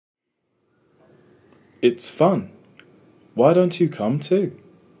It's fun. Why don't you come too?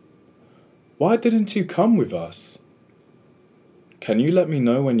 Why didn't you come with us? Can you let me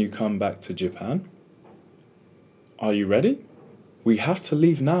know when you come back to Japan? Are you ready? We have to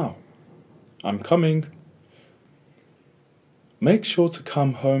leave now. I'm coming. Make sure to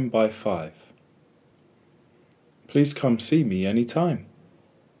come home by 5. Please come see me any time.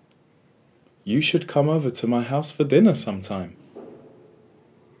 You should come over to my house for dinner sometime.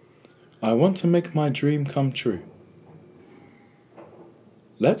 I want to make my dream come true.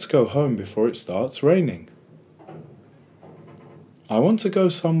 Let's go home before it starts raining. I want to go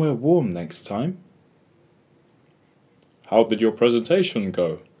somewhere warm next time. How did your presentation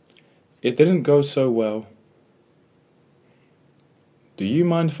go? It didn't go so well. Do you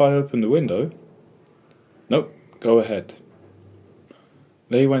mind if I open the window? Nope, go ahead.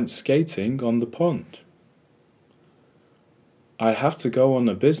 They went skating on the pond. I have to go on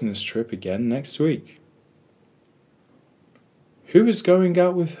a business trip again next week. Who is going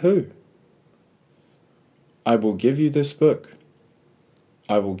out with who? I will give you this book.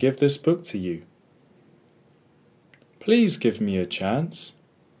 I will give this book to you. Please give me a chance.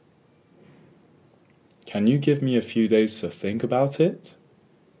 Can you give me a few days to think about it?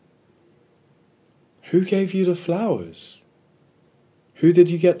 Who gave you the flowers? Who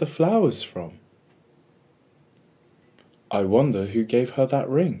did you get the flowers from? I wonder who gave her that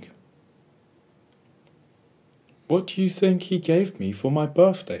ring. What do you think he gave me for my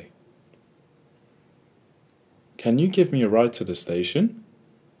birthday? Can you give me a ride to the station?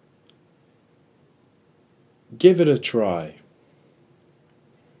 Give it a try.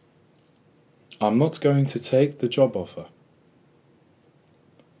 I'm not going to take the job offer.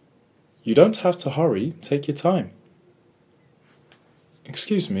 You don't have to hurry, take your time.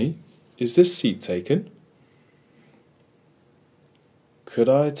 Excuse me, is this seat taken? Could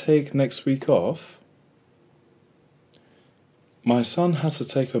I take next week off? My son has to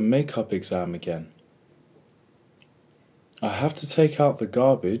take a makeup exam again. I have to take out the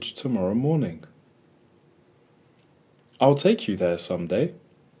garbage tomorrow morning. I'll take you there someday.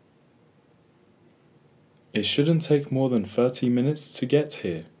 It shouldn't take more than 30 minutes to get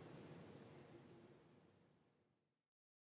here.